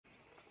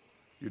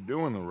You're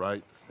doing the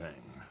right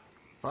thing.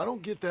 If I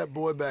don't get that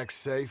boy back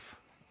safe,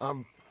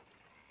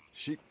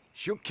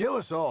 she'll kill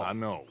us all. I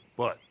know,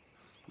 but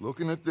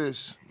looking at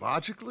this,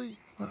 logically,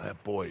 well,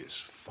 that boy is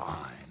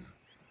fine.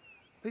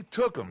 They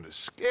took him to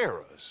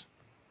scare us.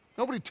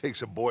 Nobody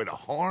takes a boy to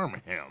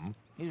harm him.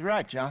 He's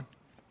right, John.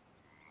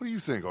 What do you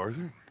think,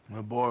 Arthur?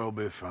 The boy will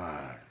be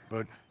fine.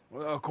 But,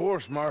 well, of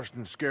course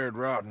Marston's scared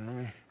rotten. I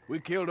mean, we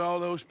killed all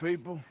those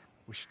people.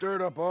 We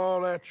stirred up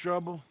all that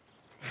trouble.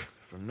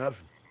 For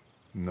nothing.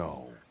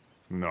 No,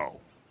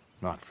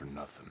 not for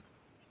nothing.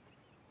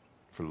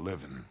 For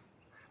living.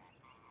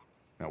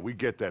 Now, we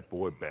get that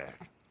boy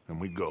back, and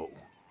we go.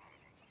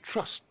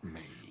 Trust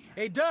me.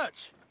 Hey,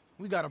 Dutch,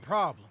 we got a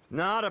problem.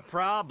 Not a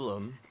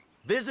problem.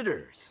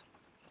 Visitors.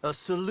 A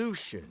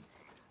solution.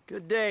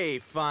 Good day,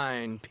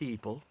 fine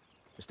people.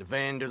 Mr.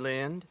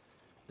 Vanderlind,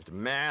 Mr.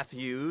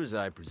 Matthews,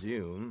 I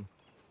presume.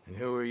 And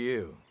who are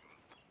you?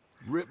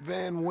 Rip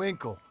Van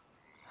Winkle.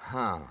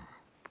 Huh.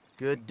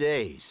 Good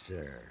day,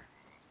 sir.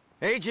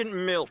 Agent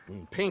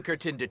Milton,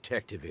 Pinkerton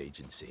Detective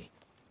Agency.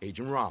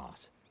 Agent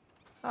Ross.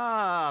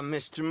 Ah,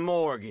 Mr.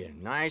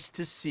 Morgan, nice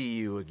to see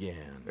you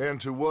again. And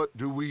to what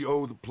do we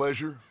owe the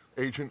pleasure,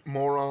 Agent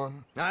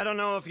Moron? I don't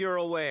know if you're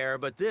aware,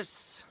 but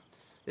this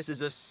is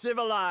a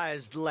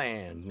civilized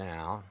land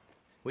now.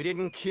 We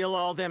didn't kill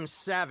all them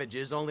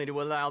savages only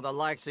to allow the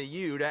likes of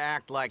you to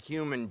act like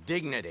human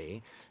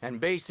dignity, and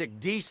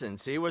basic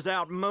decency was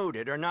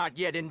outmoded or not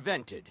yet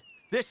invented.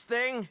 This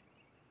thing,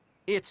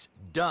 it's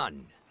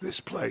done. This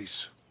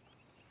place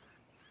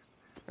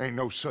ain't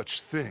no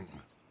such thing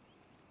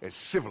as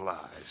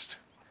civilized.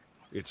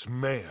 It's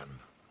man,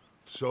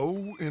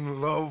 so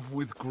in love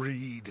with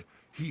greed,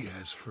 he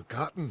has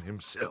forgotten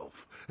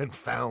himself and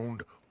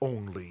found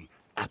only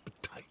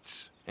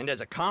appetites. And as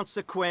a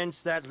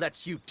consequence, that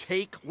lets you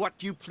take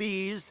what you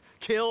please,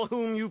 kill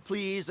whom you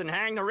please, and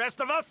hang the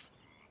rest of us?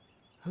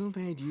 Who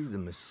made you the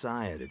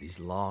messiah to these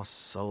lost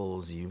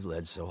souls you've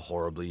led so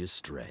horribly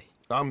astray?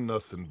 I'm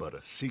nothing but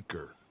a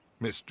seeker,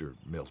 Mr.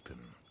 Milton.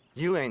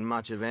 You ain't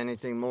much of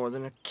anything more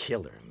than a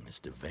killer,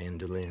 Mr.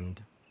 Vanderlind.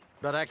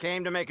 But I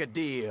came to make a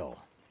deal.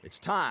 It's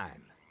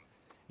time.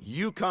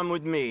 You come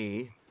with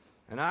me,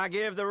 and I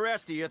give the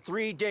rest of you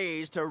 3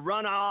 days to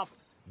run off,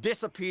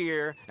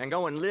 disappear, and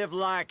go and live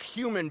like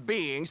human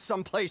beings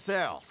someplace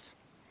else.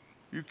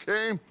 You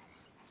came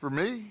for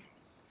me?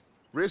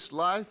 Risk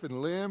life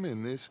and limb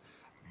in this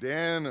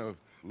den of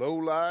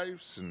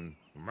lowlifes and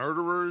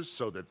murderers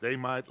so that they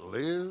might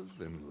live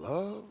and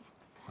love?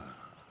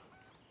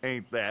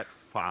 Ain't that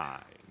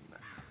fine?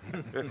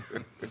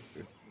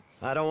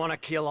 I don't want to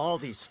kill all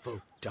these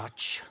folk,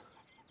 Dutch.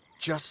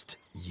 Just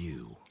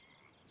you.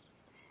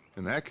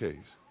 In that case,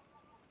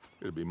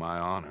 it'd be my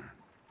honor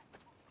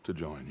to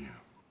join you.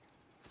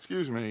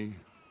 Excuse me,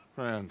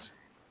 friends.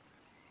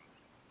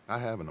 I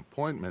have an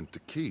appointment to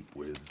keep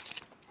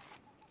with...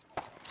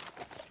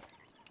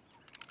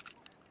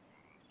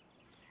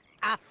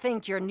 I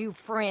think your new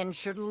friend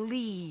should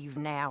leave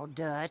now,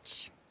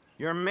 Dutch.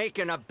 You're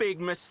making a big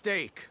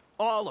mistake.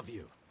 All of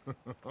you.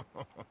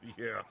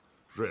 Yeah,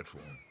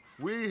 dreadful.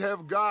 We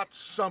have got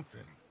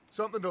something.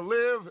 Something to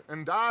live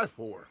and die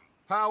for.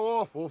 How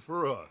awful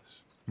for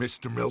us.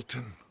 Mr.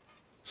 Milton,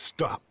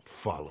 stop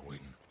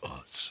following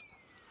us.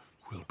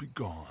 We'll be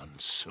gone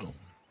soon.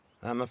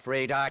 I'm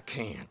afraid I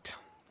can't.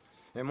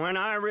 And when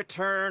I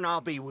return,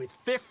 I'll be with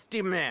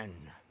 50 men.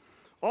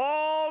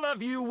 All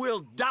of you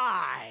will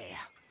die.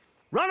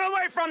 Run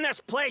away from this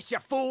place, you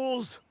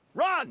fools!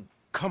 Run!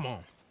 Come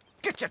on.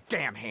 Get your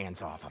damn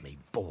hands off of me,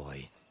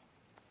 boy.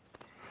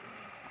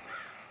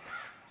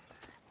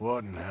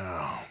 What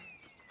now?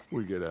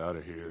 We get out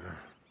of here.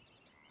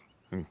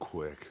 And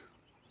quick.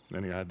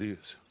 Any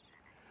ideas?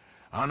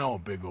 I know a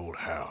big old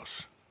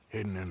house,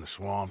 hidden in the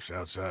swamps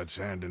outside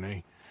Saint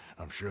Denis.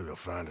 I'm sure they'll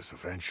find us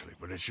eventually,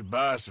 but it should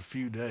buy us a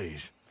few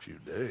days. A few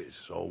days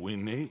is all we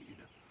need.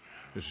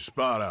 There's a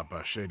spot out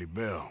by Shady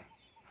Bell.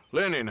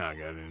 Lenny and I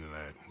got into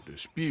that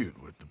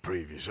dispute with the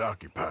previous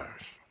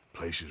occupiers.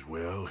 Place is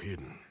well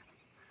hidden.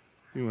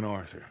 You and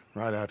Arthur,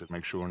 ride out to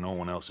make sure no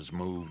one else has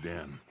moved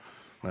in.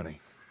 Lenny,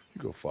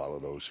 you go follow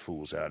those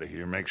fools out of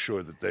here. Make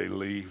sure that they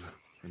leave.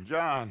 And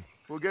John,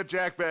 we'll get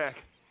Jack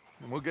back,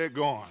 and we'll get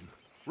going.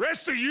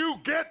 Rest of you,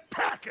 get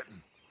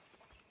packing!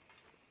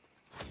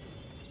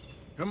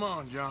 Come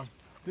on, John.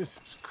 This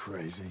is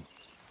crazy.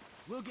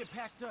 We'll get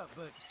packed up,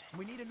 but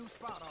we need a new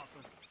spot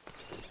offer.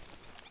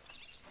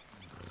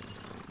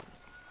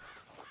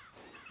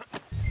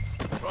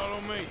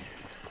 Follow me.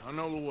 I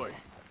know the way.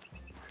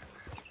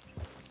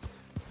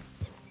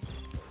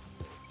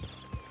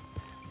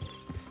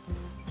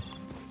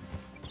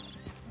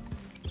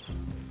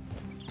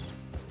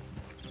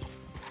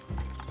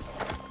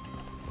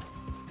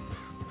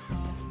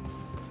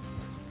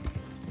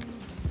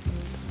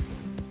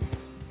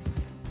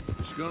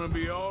 It's gonna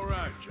be all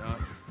right,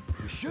 John.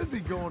 We should be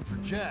going for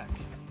Jack.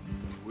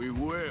 We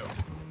will.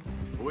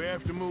 We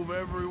have to move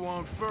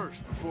everyone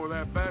first before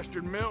that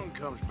bastard Milton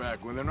comes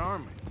back with an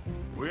army.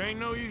 We ain't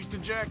no use to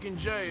Jack in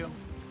jail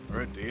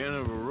or at the end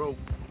of a rope.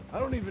 I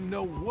don't even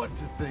know what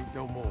to think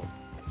no more.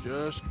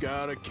 Just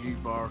gotta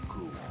keep our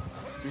cool.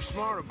 Be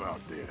smart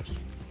about this.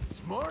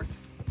 Smart?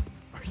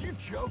 Are you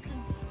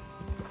joking?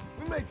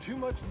 We made too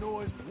much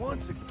noise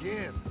once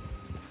again.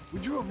 We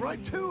drew it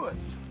right to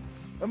us.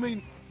 I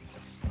mean,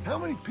 how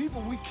many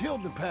people we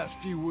killed the past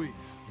few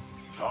weeks?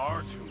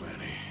 Far too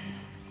many.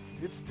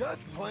 It's Dutch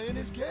playing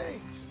his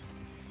games.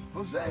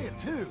 Hosea,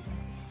 too.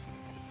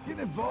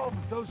 Getting involved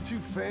with those two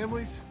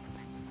families.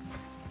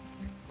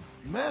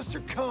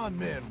 Master con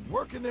men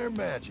working their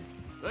magic.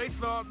 They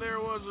thought there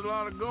was a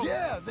lot of gold.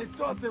 Yeah, they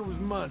thought there was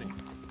money.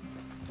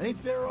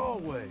 Ain't there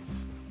always?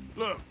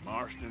 Look,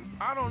 Marston,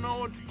 I don't know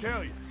what to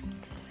tell you.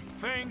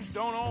 Things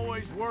don't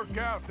always work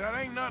out. That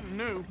ain't nothing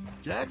new.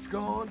 Jack's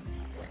gone.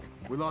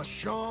 We lost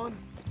Sean,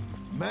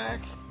 Mac,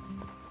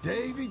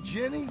 Davy,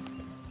 Jenny.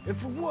 And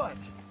for what?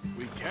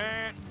 We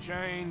can't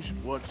change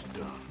what's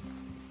done.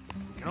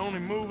 We can only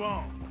move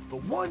on.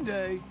 But one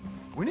day,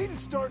 we need to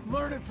start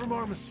learning from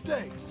our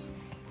mistakes.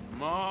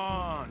 Come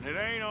on, it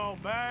ain't all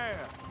bad.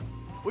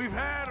 We've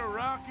had a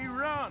rocky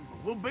run,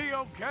 but we'll be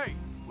okay.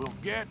 We'll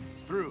get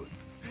through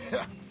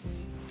it.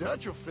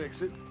 Dutch will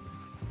fix it.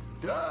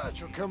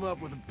 Dutch will come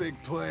up with a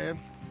big plan.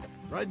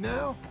 Right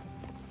now,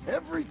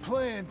 every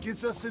plan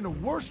gets us into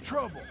worse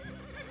trouble.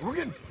 We're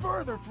getting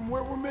further from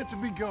where we're meant to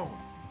be going.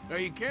 Now,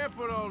 you can't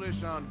put all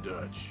this on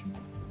Dutch.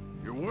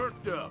 You're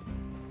worked up,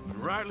 and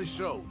rightly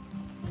so.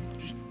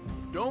 Just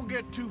don't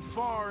get too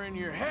far in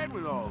your head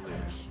with all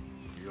this.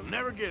 You'll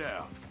never get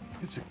out.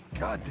 It's a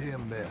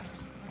goddamn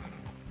mess.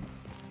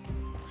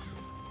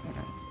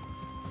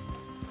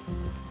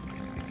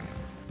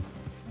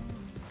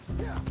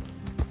 Yeah.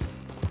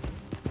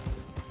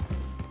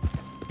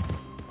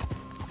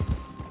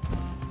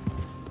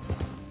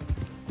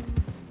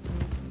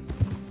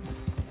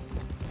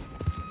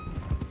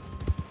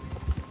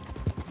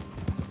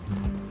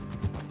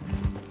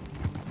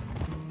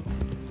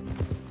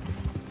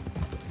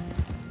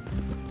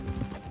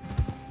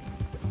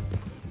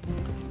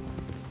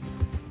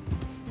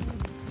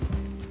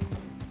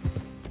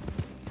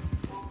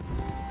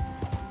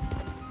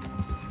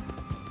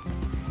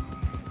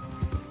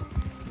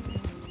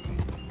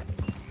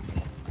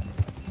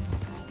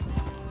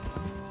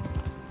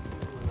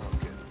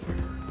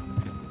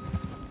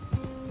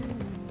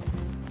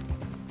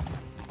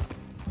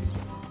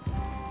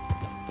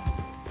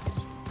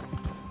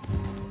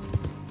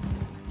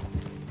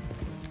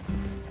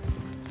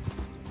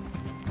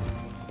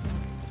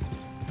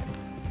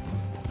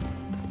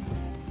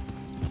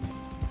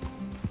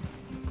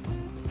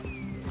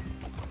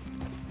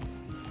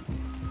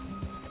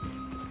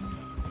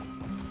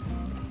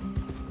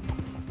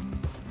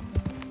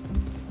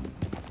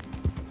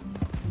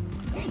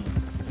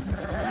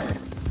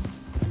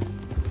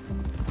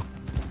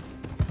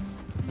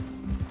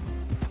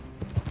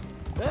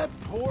 That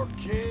poor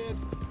kid.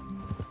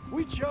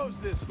 We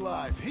chose this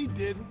life. He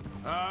didn't.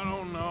 I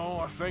don't know.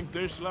 I think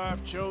this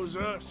life chose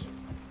us.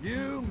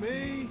 You,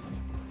 me,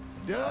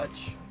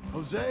 Dutch,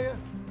 Hosea.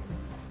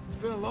 It's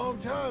been a long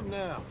time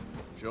now.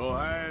 Sure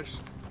has.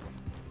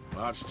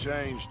 Lots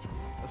changed.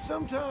 I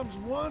sometimes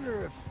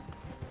wonder if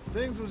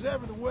things was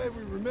ever the way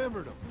we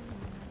remembered them.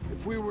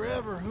 If we were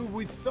ever who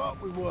we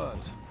thought we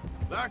was.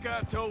 Like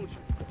I told you,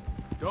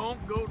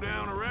 don't go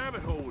down a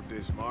rabbit hole with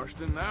this,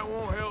 Marston. That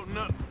won't help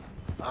nothing.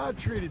 I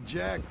treated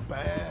Jack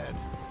bad.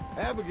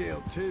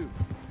 Abigail, too.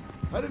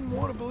 I didn't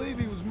want to believe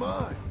he was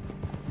mine.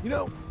 You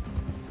know,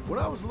 when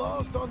I was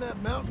lost on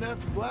that mountain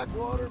after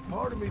Blackwater,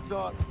 part of me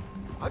thought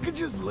I could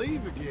just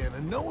leave again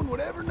and no one would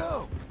ever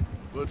know.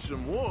 But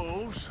some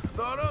wolves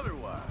thought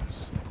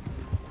otherwise.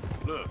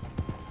 Look,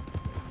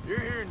 you're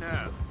here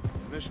now.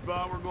 And this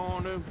spot we're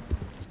going to,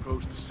 it's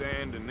close to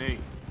Saint Denis.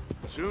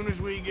 As soon as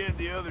we get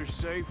the others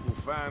safe, we'll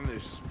find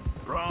this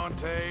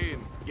Bronte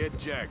and get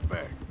Jack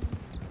back.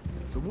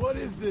 So what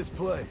is this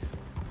place?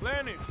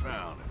 Lenny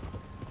found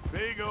it.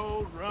 Big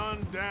old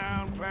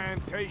run-down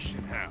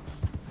plantation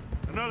house.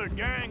 Another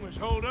gang was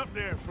holed up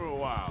there for a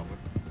while,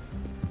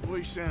 but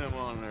we sent them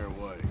on their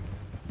way.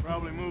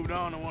 Probably moved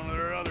on to one of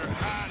their other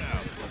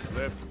hideouts that's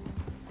left of them.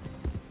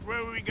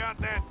 Where we got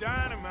that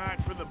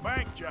dynamite for the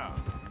bank job.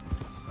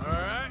 All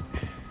right.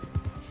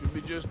 Should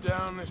be just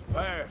down this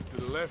path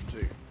to the left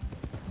here.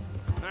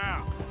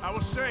 Now, I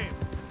was saying,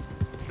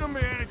 shouldn't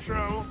be any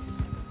trouble.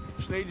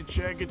 Just need to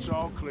check it's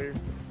all clear.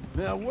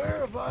 Now where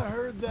have I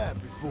heard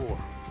that before?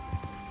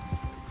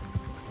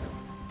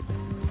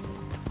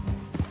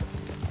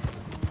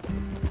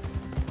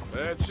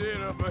 That's it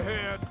up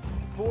ahead.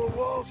 4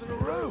 walls and a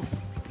roof.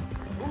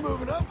 We're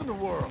moving up in the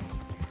world.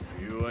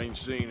 You ain't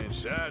seen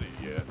inside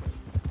it yet.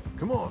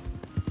 Come on.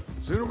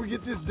 Sooner we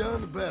get this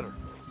done, the better.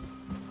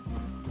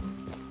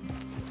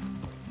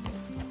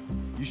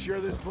 You sure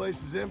this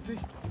place is empty?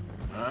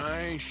 I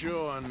ain't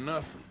sure on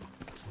nothing.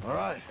 All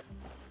right.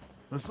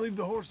 Let's leave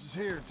the horses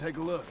here and take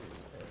a look.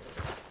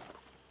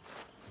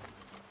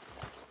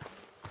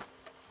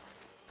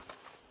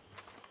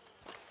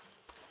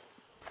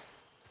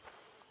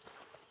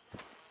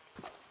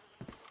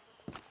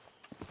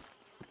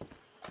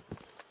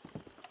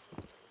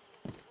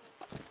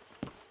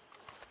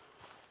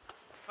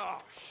 Oh,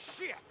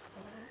 shit!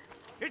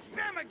 It's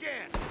them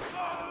again!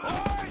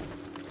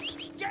 Boys,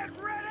 get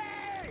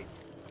ready!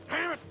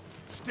 Damn it!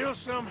 Still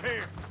some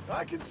here.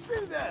 I can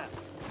see that.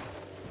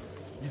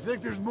 You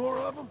think there's more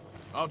of them?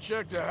 I'll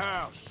check the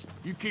house.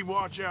 You keep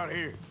watch out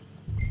here.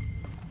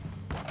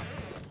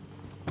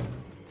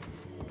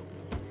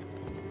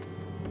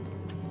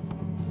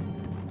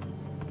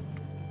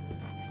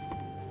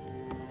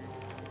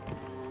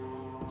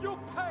 You'll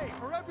pay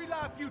for every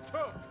life you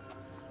took.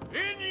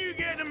 Didn't you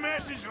get the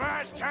message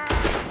last time?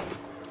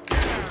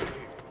 Get out of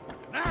here.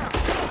 Now!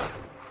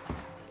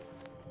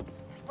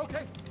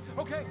 Okay,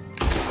 okay.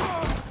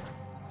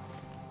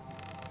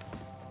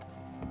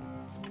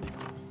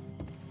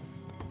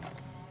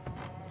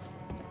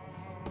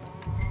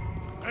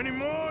 Any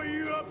more of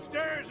you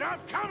upstairs? I'm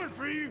coming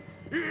for you.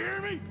 You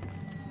hear me?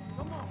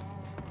 Come on.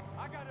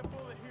 I got a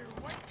bullet here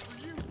waiting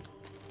for you.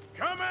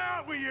 Come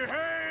out with your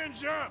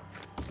hands up.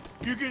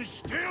 You can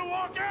still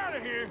walk out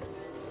of here.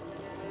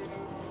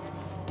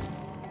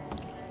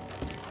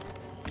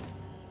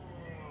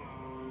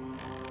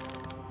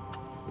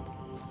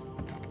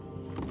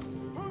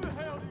 Who the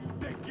hell do you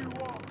think you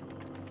are?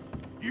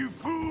 You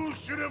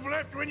fools should have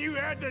left when you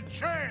had the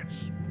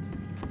chance.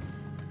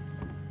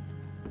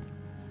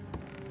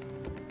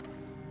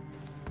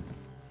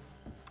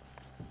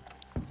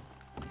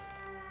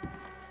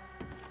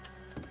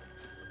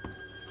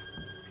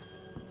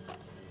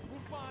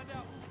 We'll find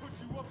out who put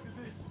you up to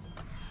this.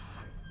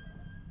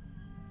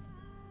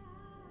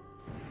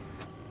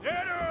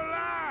 Dead or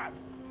alive,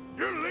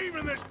 you're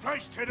leaving this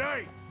place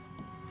today.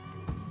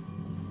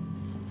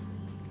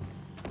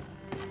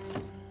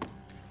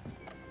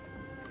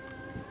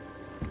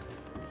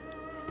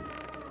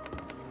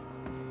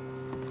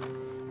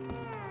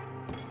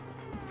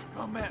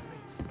 Come at me.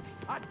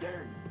 I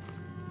dare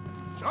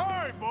you.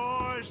 Sorry,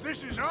 boys,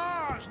 this is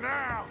ours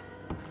now.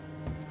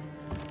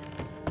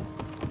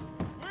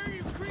 Where are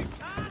you creeps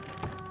hiding?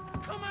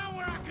 Come out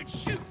where I could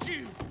shoot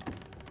you!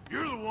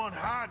 You're the one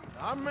hiding,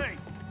 not me.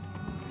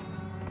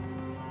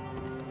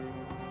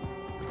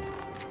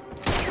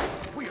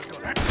 We are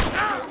gonna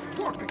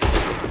work it.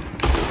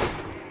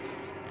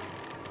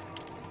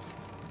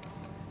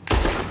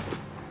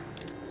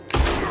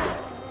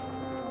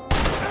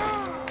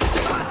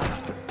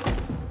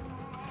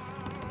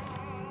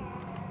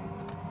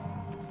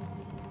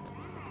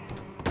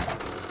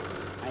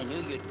 I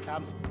knew you'd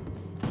come.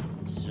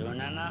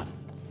 Soon enough.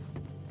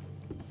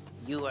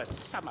 You are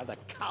some of the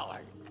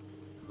coward,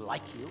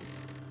 like you.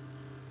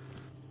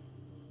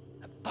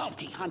 The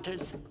bounty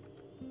hunters.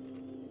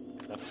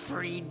 The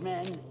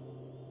freedmen.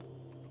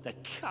 The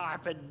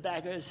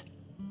carpetbaggers.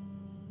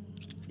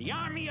 The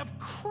army of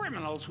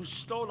criminals who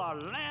stole our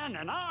land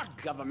and our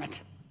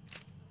government.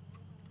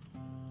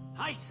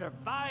 I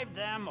survived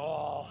them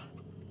all.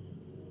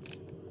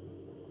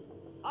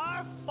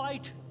 Our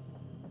fight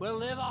will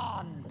live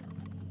on.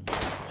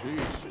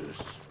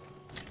 Jesus.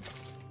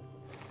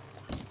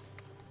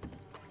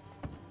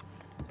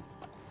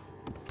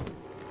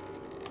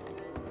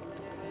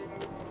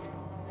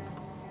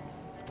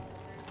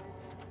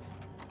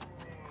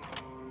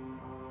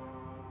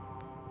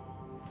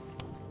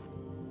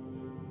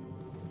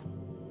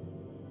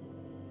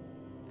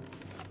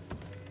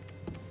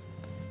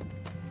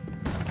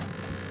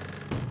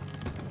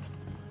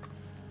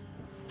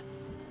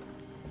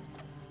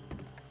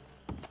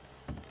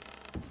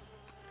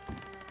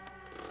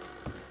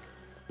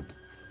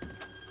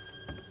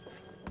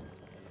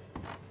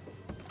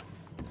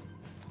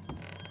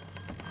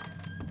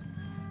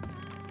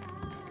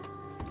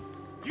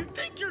 You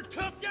think you're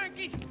tough,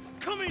 Yankee?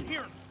 Come in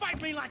here and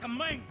fight me like a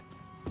man!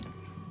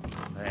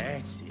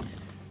 That's it.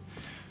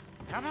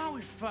 How about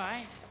we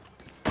fight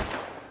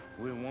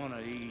with one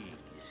of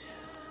these?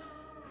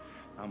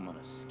 I'm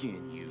gonna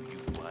skin you, you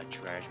white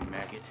trash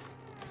maggot.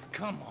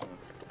 Come on.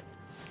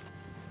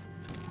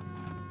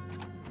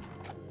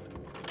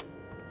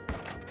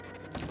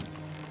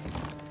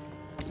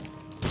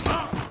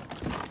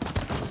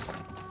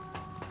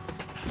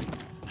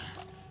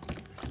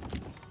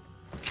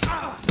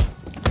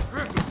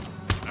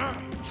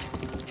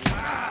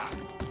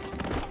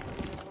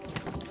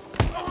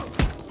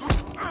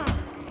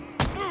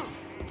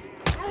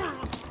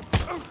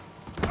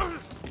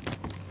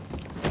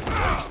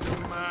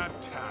 Wasting my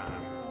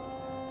time.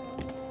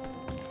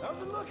 How's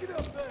it looking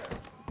up there?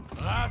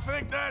 I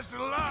think that's a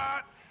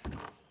lot.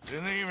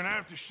 Didn't even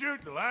have to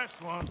shoot the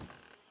last one.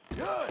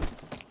 Good.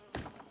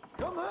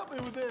 Come help me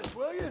with this,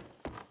 will you?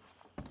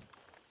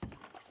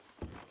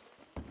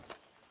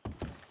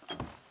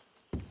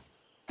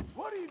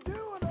 What are you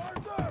doing,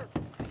 Arthur?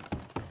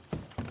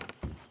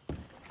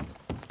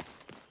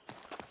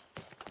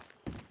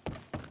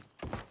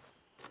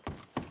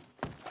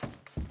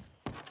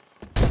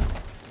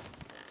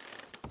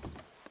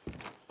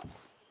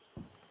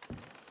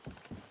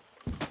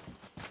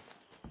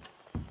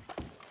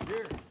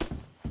 Here,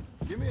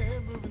 give me a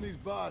hand moving these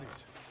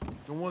bodies.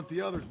 Don't want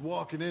the others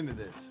walking into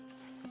this.